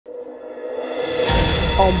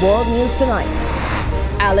on World News Tonight.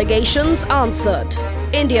 Allegations answered.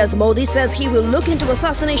 India's Modi says he will look into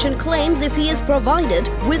assassination claims if he is provided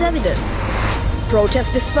with evidence.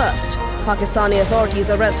 Protest dispersed. Pakistani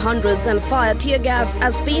authorities arrest hundreds and fire tear gas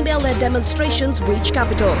as female-led demonstrations breach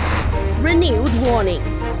capital. Renewed warning.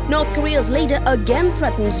 North Korea's leader again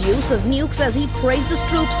threatens use of nukes as he praises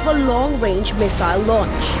troops for long-range missile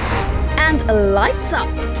launch. And lights up.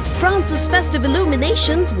 France's festive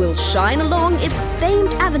illuminations will shine along its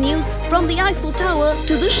famed avenues from the Eiffel Tower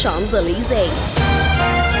to the Champs-Élysées.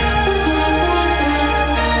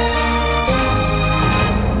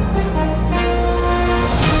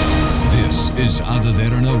 This is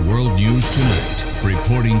Derana World News Tonight.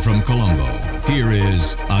 Reporting from Colombo, here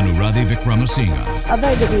is Anuradhi Vikramasinghe. A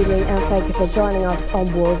very good evening and thank you for joining us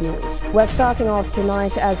on World News. We're starting off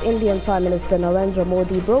tonight as Indian Prime Minister Narendra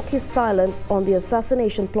Modi broke his silence on the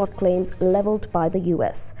assassination plot claims levelled by the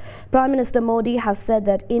US. Prime Minister Modi has said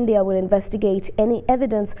that India will investigate any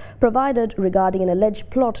evidence provided regarding an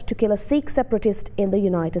alleged plot to kill a Sikh separatist in the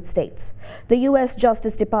United States. The US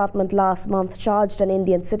Justice Department last month charged an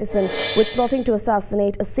Indian citizen with plotting to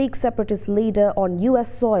assassinate a Sikh separatist leader on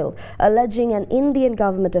US soil, alleging an Indian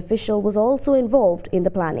government official was also involved in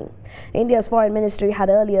the planning. India's Foreign Ministry had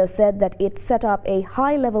earlier said that it set up a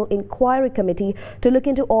high-level inquiry committee to look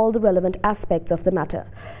into all the relevant aspects of the matter.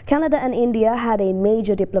 Canada and India had a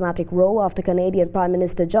major diplomatic row after Canadian Prime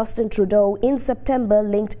Minister Justin Trudeau in September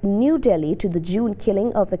linked New Delhi to the June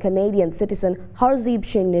killing of the Canadian citizen Hardeep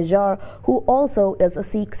Singh Nijjar, who also is a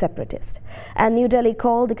Sikh separatist. And New Delhi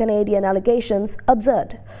called the Canadian allegations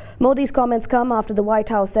absurd. Modi's comments come after the White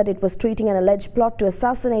House said it was treating an alleged plot to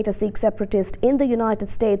assassinate a Sikh separatist in the United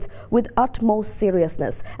States with utmost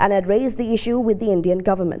seriousness and had raised the issue with the Indian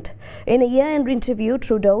government. In a year-end interview,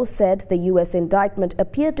 Trudeau said the US indictment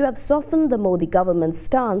appeared to have softened the Modi government's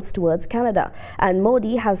stance towards Canada, and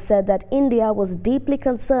Modi has said that India was deeply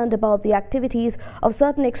concerned about the activities of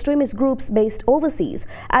certain extremist groups based overseas,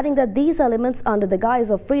 adding that these elements, under the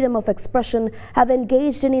guise of freedom of expression, have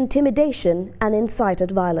engaged in intimidation and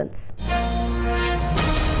incited violence.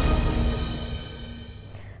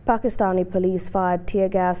 Pakistani police fired tear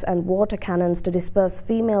gas and water cannons to disperse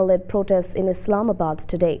female-led protests in Islamabad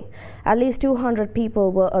today. At least 200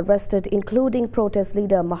 people were arrested, including protest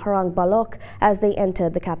leader Mahrang Balok, as they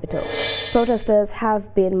entered the capital. Protesters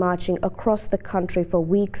have been marching across the country for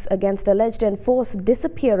weeks against alleged enforced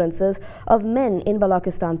disappearances of men in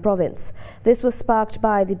Balochistan province. This was sparked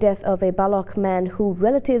by the death of a Balok man who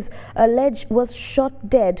relatives allege was shot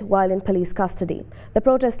dead while in police custody. The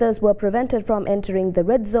protesters were prevented from entering the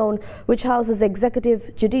red zone, which houses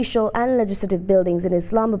executive, judicial and legislative buildings in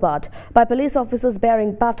Islamabad, by police officers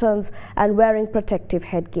bearing batons and wearing protective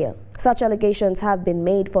headgear. Such allegations have been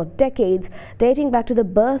made for decades, dating back to the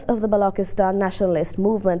birth of the Balochistan nationalist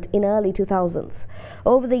movement in early 2000s.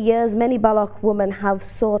 Over the years, many Balok women have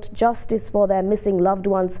sought justice for their missing loved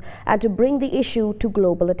ones and to bring the issue to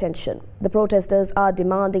global attention. The protesters are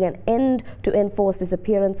demanding an end to enforced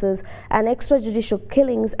disappearances and extrajudicial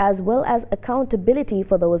killings, as well as accountability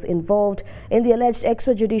for those involved in the alleged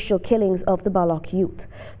extrajudicial killings of the Balok youth.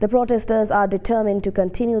 The protesters are determined to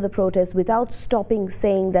continue the protest without stopping,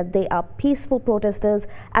 saying that they are peaceful protesters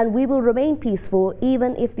and we will remain peaceful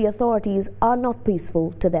even if the authorities are not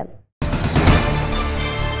peaceful to them.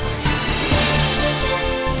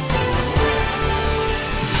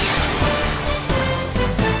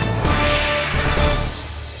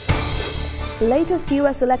 Latest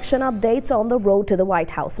US election updates on the road to the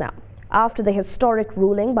White House now. After the historic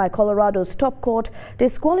ruling by Colorado's top court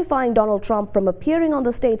disqualifying Donald Trump from appearing on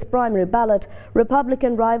the state's primary ballot,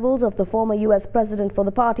 Republican rivals of the former U.S. president for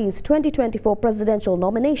the party's 2024 presidential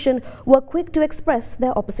nomination were quick to express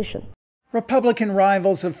their opposition. Republican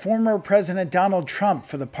rivals of former President Donald Trump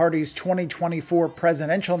for the party's 2024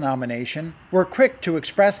 presidential nomination were quick to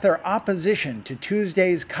express their opposition to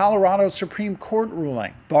Tuesday's Colorado Supreme Court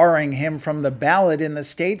ruling, barring him from the ballot in the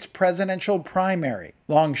state's presidential primary.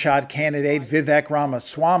 Long-shot candidate Vivek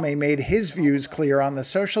Ramaswamy made his views clear on the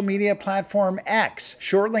social media platform X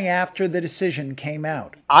shortly after the decision came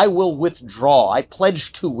out. I will withdraw, I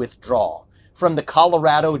pledge to withdraw from the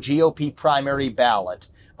Colorado GOP primary ballot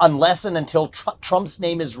unless and until Trump's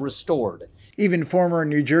name is restored. Even former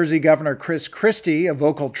New Jersey Governor Chris Christie, a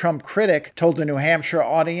vocal Trump critic, told a New Hampshire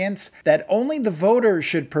audience that only the voters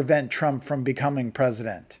should prevent Trump from becoming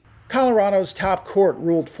president. Colorado's top court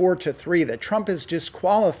ruled 4-3 that Trump is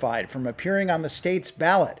disqualified from appearing on the state's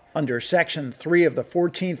ballot under Section 3 of the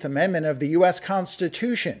 14th Amendment of the U.S.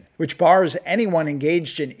 Constitution, which bars anyone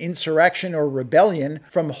engaged in insurrection or rebellion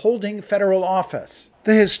from holding federal office.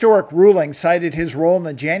 The historic ruling cited his role in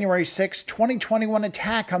the January 6, 2021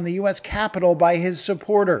 attack on the U.S. Capitol by his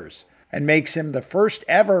supporters, and makes him the first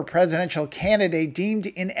ever presidential candidate deemed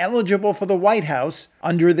ineligible for the White House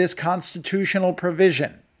under this constitutional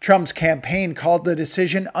provision. Trump's campaign called the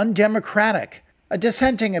decision undemocratic. A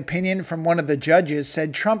dissenting opinion from one of the judges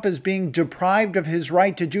said Trump is being deprived of his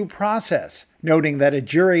right to due process, noting that a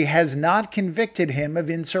jury has not convicted him of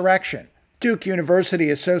insurrection. Duke University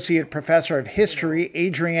Associate Professor of History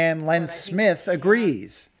Adrienne Lentz-Smith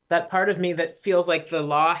agrees. That part of me that feels like the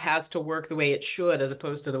law has to work the way it should as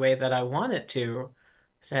opposed to the way that I want it to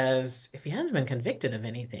says, if he hasn't been convicted of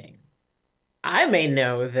anything, I may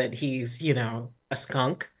know that he's, a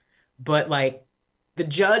skunk, but like the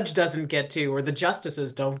judge doesn't get to, or the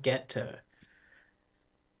justices don't get to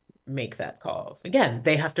make that call. Again,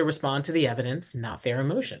 they have to respond to the evidence, not their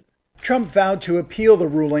emotion. Trump vowed to appeal the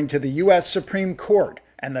ruling to the U.S. Supreme Court,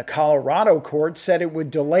 and the Colorado court said it would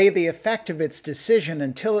delay the effect of its decision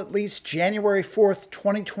until at least January 4th,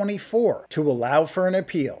 2024, to allow for an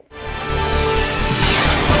appeal.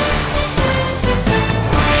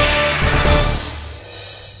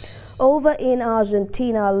 Over in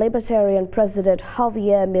Argentina, Libertarian President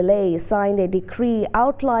Javier Milei signed a decree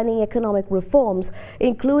outlining economic reforms,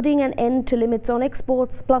 including an end to limits on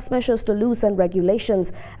exports, plus measures to loosen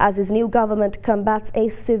regulations as his new government combats a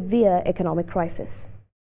severe economic crisis.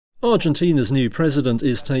 Argentina's new president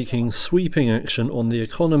is taking sweeping action on the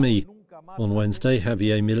economy. On Wednesday,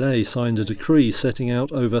 Javier Milei signed a decree setting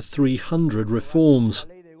out over 300 reforms.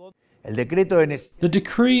 The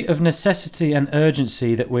decree of necessity and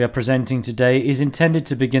urgency that we are presenting today is intended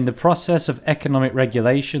to begin the process of economic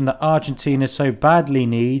regulation that Argentina so badly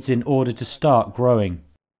needs in order to start growing.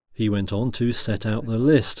 He went on to set out the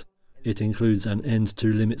list. It includes an end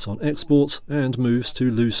to limits on exports and moves to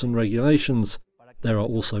loosen regulations. There are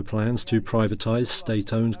also plans to privatise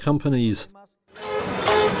state-owned companies.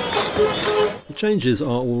 The changes are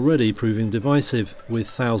already proving divisive, with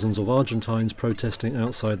thousands of Argentines protesting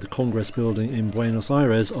outside the Congress building in Buenos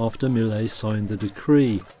Aires after Milei signed the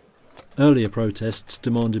decree. Earlier protests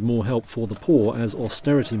demanded more help for the poor as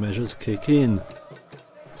austerity measures kick in.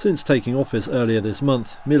 Since taking office earlier this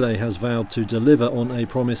month, Milei has vowed to deliver on a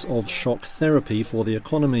promise of shock therapy for the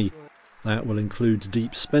economy. That will include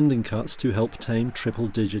deep spending cuts to help tame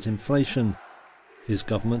triple-digit inflation. His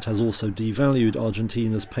government has also devalued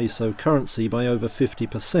Argentina's peso currency by over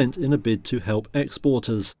 50% in a bid to help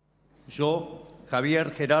exporters. Yo,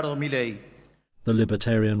 Javier Gerardo Milei. The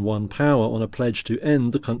Libertarian won power on a pledge to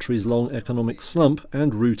end the country's long economic slump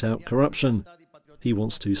and root out corruption. He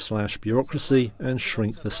wants to slash bureaucracy and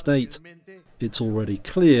shrink the state. It's already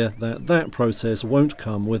clear that that process won't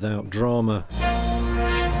come without drama.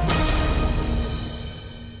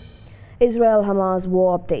 Israel-Hamas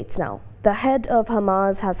war updates now. The head of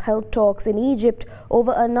Hamas has held talks in Egypt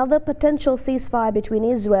over another potential ceasefire between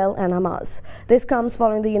Israel and Hamas. This comes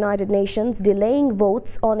following the United Nations delaying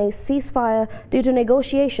votes on a ceasefire due to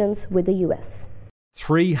negotiations with the US.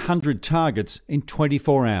 300 targets in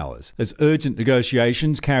 24 hours. As urgent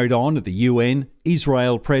negotiations carried on at the UN,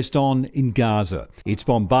 Israel pressed on in Gaza. Its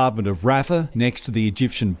bombardment of Rafah, next to the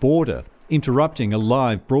Egyptian border, interrupting a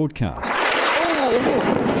live broadcast.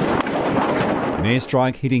 An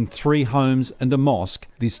airstrike hitting 3 homes and a mosque,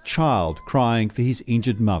 this child crying for his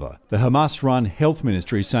injured mother. The Hamas-run health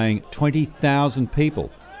ministry saying 20,000 people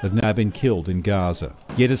have now been killed in Gaza.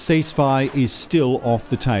 Yet a ceasefire is still off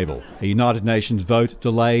the table. A United Nations vote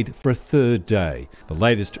delayed for a 3rd day. The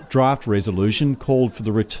latest draft resolution called for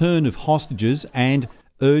the return of hostages and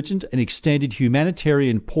urgent and extended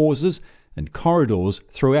humanitarian pauses and corridors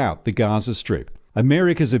throughout the Gaza Strip.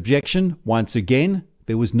 America's objection, once again,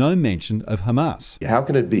 there was no mention of Hamas. How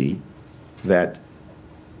can it be that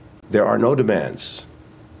there are no demands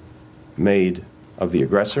made of the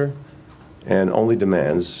aggressor and only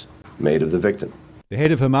demands made of the victim? The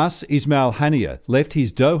head of Hamas, Ismail Haniyeh, left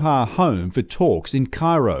his Doha home for talks in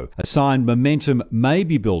Cairo, a sign momentum may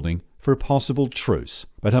be building for a possible truce.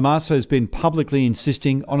 But Hamas has been publicly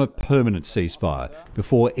insisting on a permanent ceasefire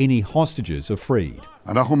before any hostages are freed.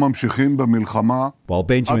 While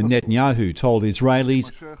Benjamin Netanyahu told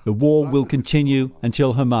Israelis the war will continue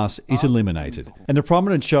until Hamas is eliminated. And a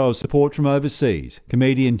prominent show of support from overseas,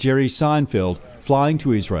 comedian Jerry Seinfeld flying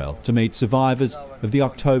to Israel to meet survivors of the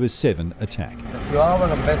October 7 attack. You are our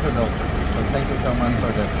ambassador, so thank you so much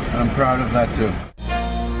for that. I'm proud of that too.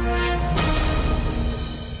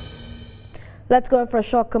 Let's go for a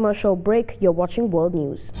short commercial break. You're watching World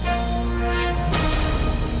News.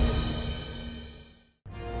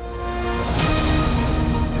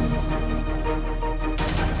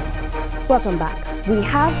 Welcome back. We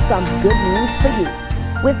have some good news for you.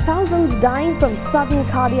 With thousands dying from sudden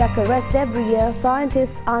cardiac arrest every year,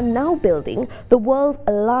 scientists are now building the world's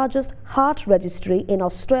largest heart registry in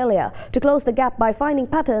Australia to close the gap by finding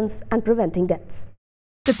patterns and preventing deaths.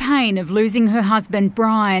 The pain of losing her husband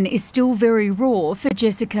Brian is still very raw for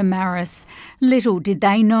Jessica Maris. Little did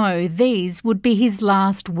they know these would be his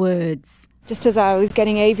last words. Just as I was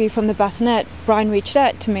getting AV from the bassinet, Brian reached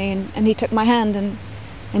out to me and he took my hand and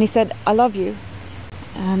he said, "I love you."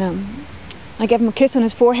 And I gave him a kiss on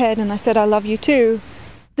his forehead and I said, "I love you too."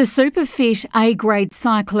 The super fit A-grade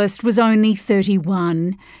cyclist was only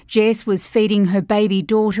 31. Jess was feeding her baby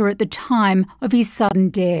daughter at the time of his sudden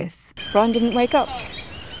death. Brian didn't wake up.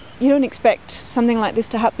 You don't expect something like this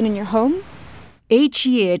to happen in your home. Each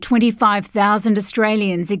year, 25,000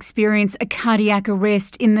 Australians experience a cardiac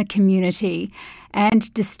arrest in the community.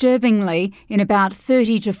 And disturbingly, in about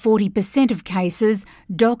 30 to 40% of cases,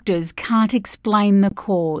 doctors can't explain the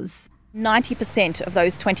cause. 90% of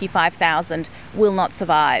those 25,000 will not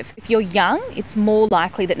survive. If you're young, it's more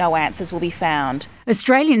likely that no answers will be found.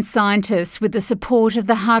 Australian scientists, with the support of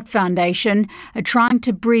the Heart Foundation, are trying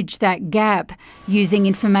to bridge that gap, using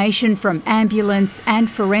information from ambulance and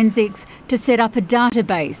forensics to set up a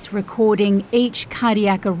database recording each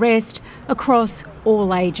cardiac arrest across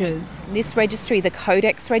all ages. This registry, the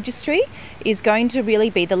Codex registry, is going to really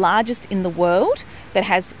be the largest in the world that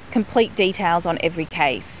has complete details on every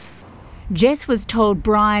case. Jess was told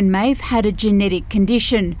Brian may have had a genetic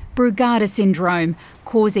condition, Brugada syndrome,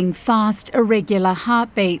 causing fast, irregular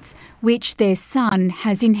heartbeats, which their son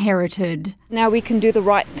has inherited. Now we can do the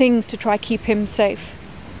right things to try to keep him safe.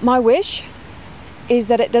 My wish is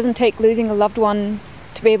that it doesn't take losing a loved one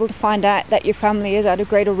to be able to find out that your family is at a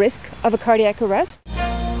greater risk of a cardiac arrest.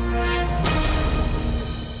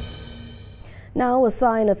 Now a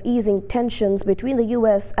sign of easing tensions between the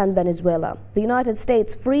US and Venezuela. The United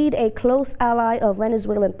States freed a close ally of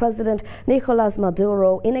Venezuelan President Nicolas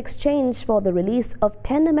Maduro in exchange for the release of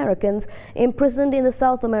 10 Americans imprisoned in the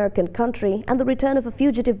South American country and the return of a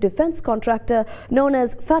fugitive defense contractor known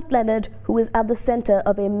as Fat Leonard, who is at the center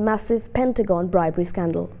of a massive Pentagon bribery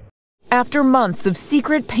scandal. After months of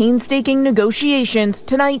secret, painstaking negotiations,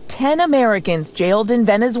 tonight 10 Americans jailed in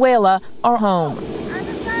Venezuela are home.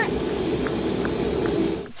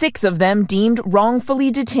 6 of them deemed wrongfully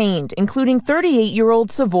detained, including 38-year-old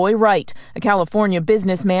Savoy Wright, a California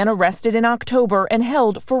businessman arrested in October and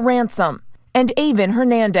held for ransom, and Avon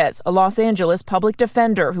Hernandez, a Los Angeles public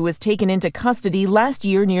defender who was taken into custody last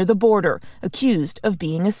year near the border, accused of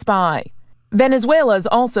being a spy. Venezuela is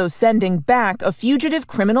also sending back a fugitive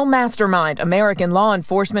criminal mastermind American law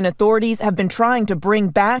enforcement authorities have been trying to bring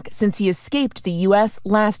back since he escaped the U.S.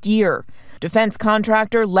 last year. Defense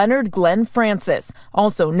contractor Leonard Glenn Francis,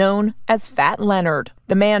 also known as Fat Leonard,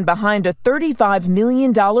 the man behind a $35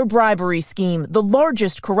 million bribery scheme, the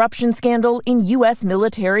largest corruption scandal in U.S.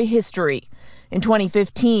 military history. In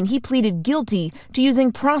 2015, he pleaded guilty to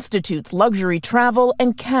using prostitutes, luxury travel,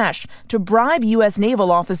 and cash to bribe U.S. naval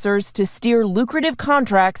officers to steer lucrative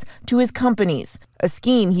contracts to his companies, a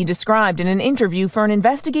scheme he described in an interview for an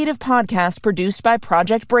investigative podcast produced by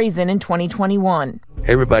Project Brazen in 2021.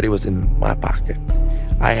 Everybody was in my pocket.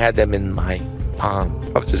 I had them in my palm.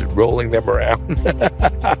 I was just rolling them around.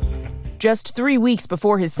 Just 3 weeks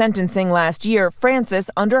before his sentencing last year,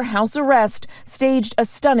 Francis, under house arrest, staged a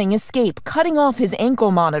stunning escape, cutting off his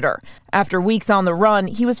ankle monitor. After weeks on the run,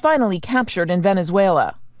 he was finally captured in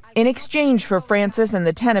Venezuela. In exchange for Francis and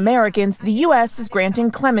the 10 Americans, the U.S. is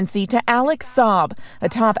granting clemency to Alex Saab, a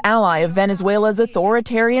top ally of Venezuela's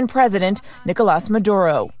authoritarian president, Nicolas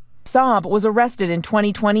Maduro. Saab was arrested in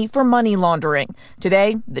 2020 for money laundering.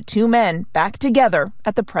 Today, the 2 men back together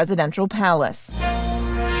at the presidential palace.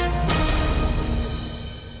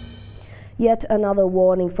 Yet another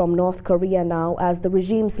warning from North Korea now, as the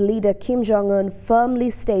regime's leader Kim Jong-un firmly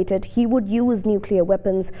stated he would use nuclear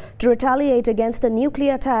weapons to retaliate against a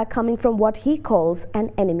nuclear attack coming from what he calls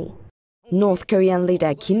an enemy. North Korean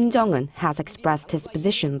leader Kim Jong-un has expressed his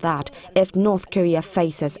position that if North Korea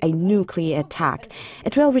faces a nuclear attack,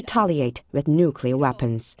 it will retaliate with nuclear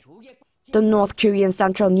weapons. The North Korean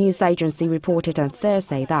Central News Agency reported on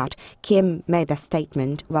Thursday that Kim made the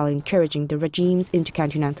statement while encouraging the regime's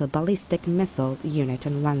intercontinental ballistic missile unit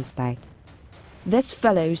on Wednesday. This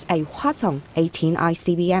follows a Hwasong 18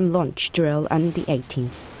 ICBM launch drill on the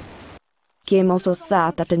 18th. Kim also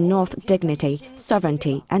said that the North's dignity,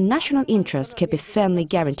 sovereignty and national interest could be firmly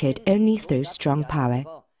guaranteed only through strong power.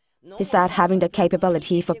 He said having the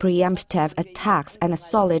capability for preemptive attacks and a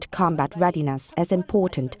solid combat readiness is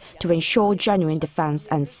important to ensure genuine defense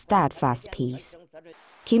and steadfast peace.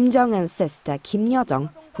 Kim Jong-un's sister Kim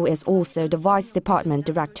Yo-jong, who is also the Vice Department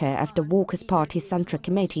Director of the Workers' Party Central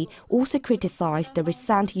Committee, also criticized the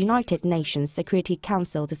recent United Nations Security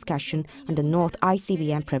Council discussion on the North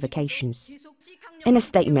ICBM provocations. In a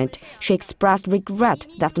statement, she expressed regret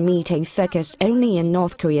that the meeting focused only on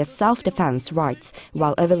North Korea's self-defense rights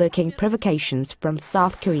while overlooking provocations from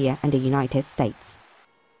South Korea and the United States.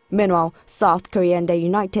 Meanwhile, South Korea and the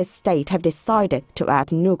United States have decided to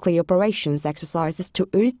add nuclear operations exercises to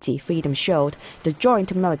Ulti Freedom Shield, the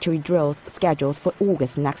joint military drills scheduled for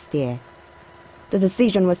August next year. The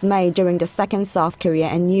decision was made during the second South Korea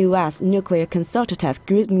and U.S. Nuclear Consultative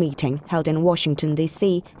Group meeting held in Washington,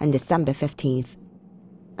 D.C. on December 15th.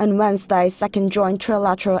 On Wednesday, second joint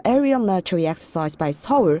trilateral aerial military exercise by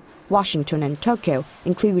Seoul, Washington and Tokyo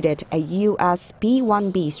included a U.S.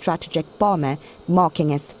 B-1B strategic bomber, marking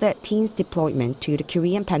its 13th deployment to the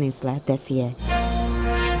Korean Peninsula this year.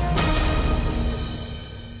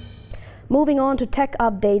 Moving on to tech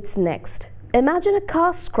updates next. Imagine a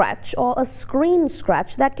car scratch or a screen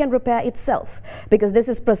scratch that can repair itself, because this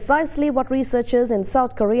is precisely what researchers in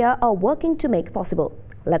South Korea are working to make possible.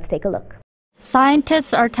 Let's take a look.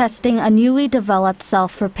 Scientists are testing a newly developed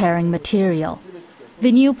self-repairing material.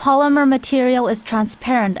 The new polymer material is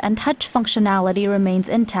transparent and touch functionality remains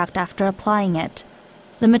intact after applying it.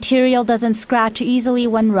 The material doesn't scratch easily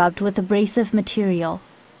when rubbed with abrasive material.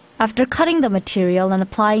 After cutting the material and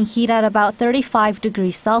applying heat at about 35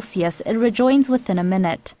 degrees Celsius, it rejoins within a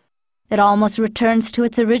minute. It almost returns to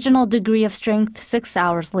its original degree of strength 6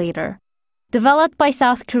 hours later. Developed by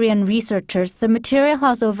South Korean researchers, the material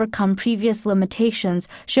has overcome previous limitations,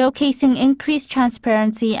 showcasing increased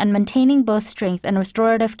transparency and maintaining both strength and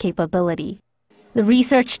restorative capability. The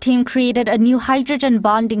research team created a new hydrogen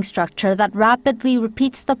bonding structure that rapidly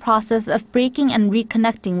repeats the process of breaking and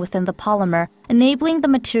reconnecting within the polymer, enabling the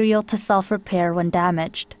material to self-repair when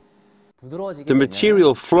damaged. The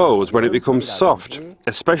material flows when it becomes soft,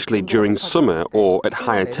 especially during summer or at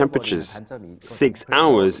higher temperatures. 6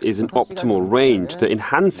 hours is an optimal range that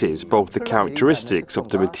enhances both the characteristics of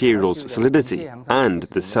the material's solidity and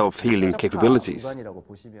the self-healing capabilities.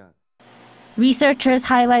 Researchers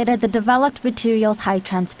highlighted the developed material's high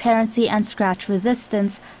transparency and scratch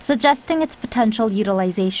resistance, suggesting its potential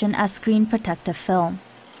utilization as screen protective film.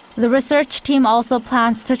 The research team also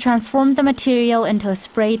plans to transform the material into a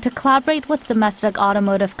spray to collaborate with domestic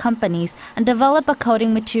automotive companies and develop a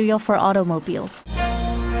coating material for automobiles.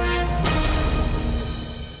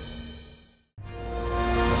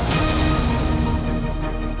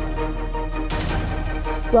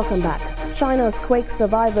 Welcome back. China's quake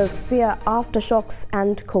survivors fear aftershocks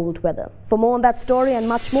and cold weather. For more on that story and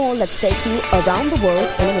much more, let's take you around the world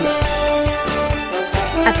in a minute.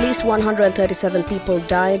 At least 137 people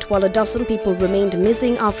died, while a dozen people remained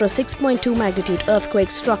missing after a 6.2 magnitude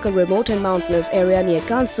earthquake struck a remote and mountainous area near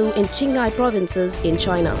Gansu in Qinghai provinces in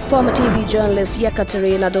China. Former TV journalist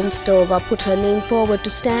Yekaterina Domstova put her name forward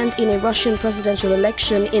to stand in a Russian presidential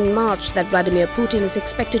election in March that Vladimir Putin is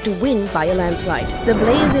expected to win by a landslide. The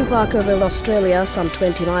blaze in Parkerville, Australia, some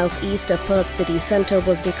 20 miles east of Perth city centre,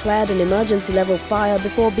 was declared an emergency level fire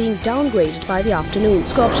before being downgraded by the afternoon.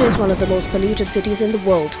 Skopje is one of the most polluted cities in the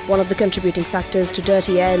world. One of the contributing factors to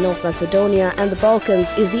dirty air in North Macedonia and the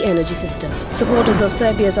Balkans is the energy system. Supporters of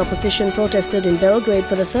Serbia's opposition protested in Belgrade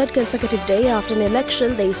for the third consecutive day after an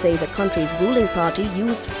election they say the country's ruling party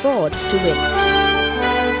used fraud to win.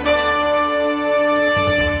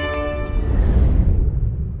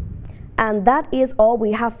 And that is all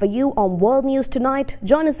we have for you on World News Tonight.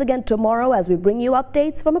 Join us again tomorrow as we bring you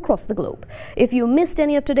updates from across the globe. If you missed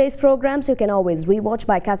any of today's programs, you can always rewatch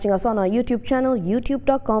by catching us on our YouTube channel,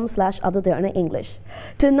 youtube.com/otherderana English.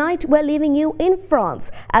 Tonight, we're leaving you in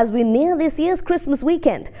France as we near this year's Christmas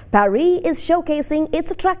weekend. Paris is showcasing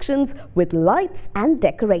its attractions with lights and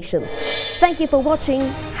decorations. Thank you for watching.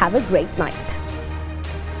 Have a great night.